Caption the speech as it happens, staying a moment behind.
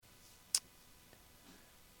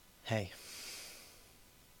Hey.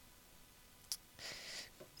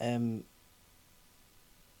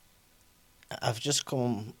 I've just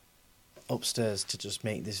come upstairs to just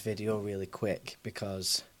make this video really quick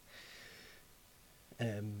because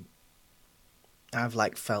I've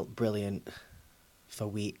felt brilliant for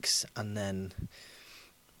weeks, and then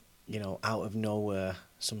out of nowhere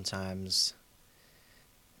sometimes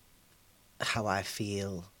how I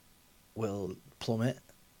feel will plummet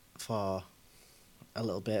for a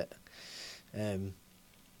little bit. And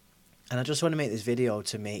I just want to make this video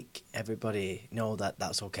to make everybody know that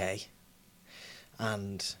that's okay,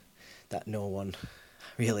 and that no one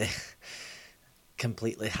really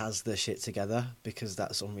completely has their shit together, because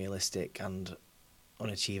that's unrealistic and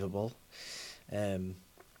unachievable. And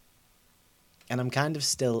I'm kind of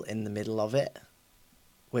still in the middle of it,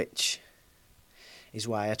 which is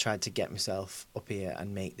why I tried to get myself up here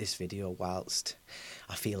and make this video whilst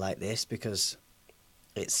I feel like this, because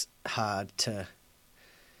it's hard to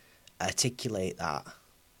articulate that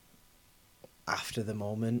after the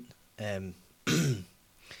moment. You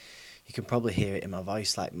can probably hear it in my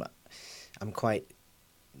voice, I'm quite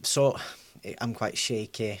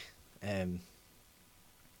shaky, and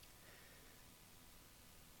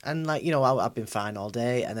I've been fine all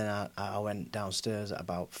day, and then I went downstairs at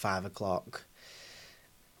about 5 o'clock,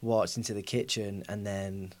 walked into the kitchen, and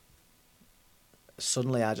then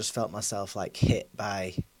suddenly I just felt myself hit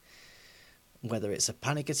by, whether it's a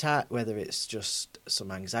panic attack, whether it's just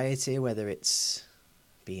some anxiety, whether it's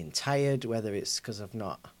being tired, whether it's because I've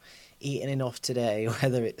not eaten enough today,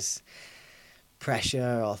 whether it's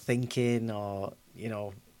pressure or thinking or,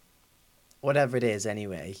 whatever it is.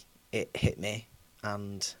 Anyway, it hit me,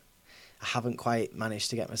 and I haven't quite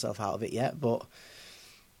managed to get myself out of it yet, but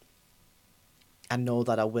I know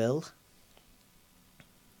that I will.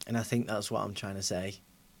 And I think that's what I'm trying to say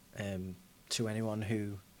to anyone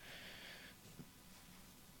who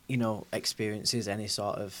experiences any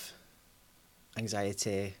sort of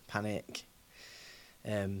anxiety, panic.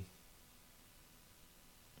 I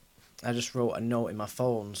just wrote a note in my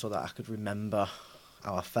phone so that I could remember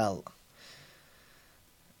how I felt,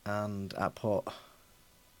 and I put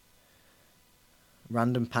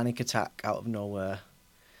random panic attack out of nowhere,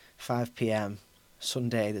 5 p.m,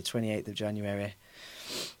 Sunday the 28th of January.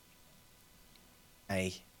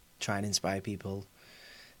 I try and inspire people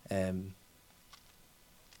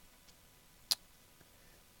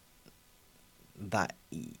that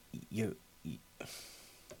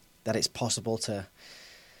that it's possible for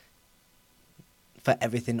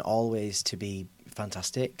everything always to be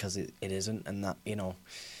fantastic, because it isn't, and that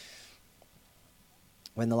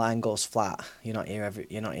when the line goes flat, you're not here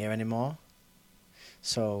anymore.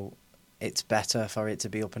 So it's better for it to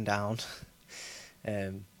be up and down.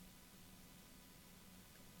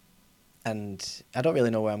 And I don't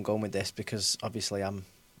really know where I'm going with this, because obviously I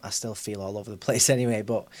still feel all over the place anyway,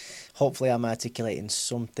 but hopefully I'm articulating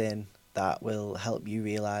something that will help you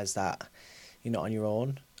realise that you're not on your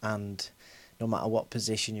own, and no matter what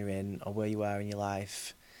position you're in or where you are in your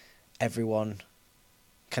life, everyone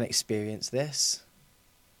can experience this.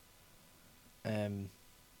 And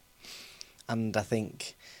I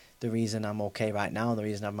think the reason I'm okay right now, the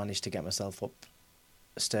reason I've managed to get myself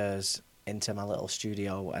upstairs into my little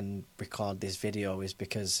studio and record this video, is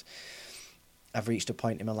because I've reached a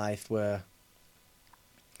point in my life where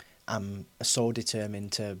I'm so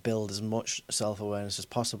determined to build as much self-awareness as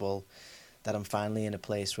possible that I'm finally in a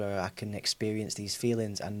place where I can experience these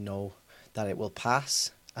feelings and know that it will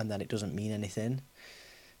pass and that it doesn't mean anything.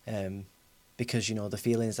 Because, the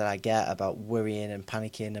feelings that I get about worrying and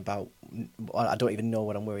panicking about, I don't even know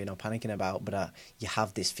what I'm worrying or panicking about, but you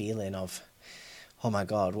have this feeling of, oh my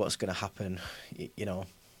God, what's going to happen?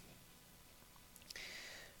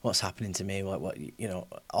 What's happening to me? What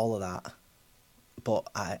all of that. But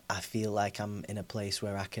I feel like I'm in a place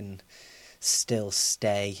where I can still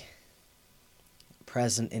stay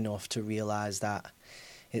present enough to realise that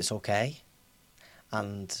it's okay,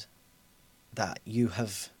 and that you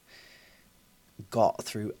have got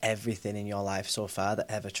through everything in your life so far that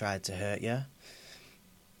ever tried to hurt you,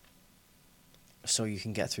 so you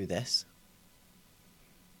can get through this.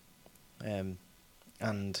 And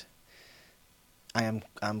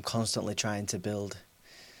I'm constantly trying to build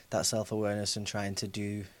that self-awareness and trying to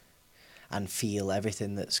do and feel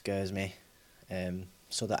everything that scares me,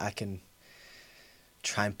 so that I can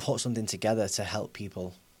try and put something together to help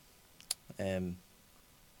people.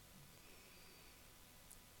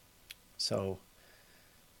 So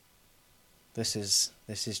this is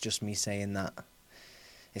just me saying that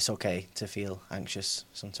it's okay to feel anxious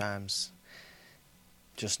sometimes.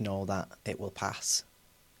 Just know that it will pass.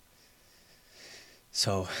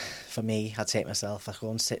 So for me, I take myself, I go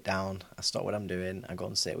and sit down, I stop what I'm doing, I go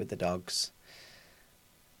and sit with the dogs,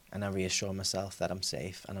 and I reassure myself that I'm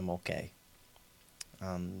safe and I'm okay.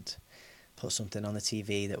 And put something on the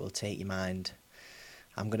TV that will take your mind.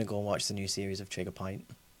 I'm going to go and watch the new series of Trigger Point.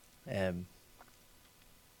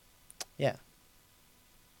 Yeah.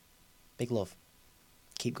 Big love.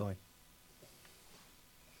 Keep going.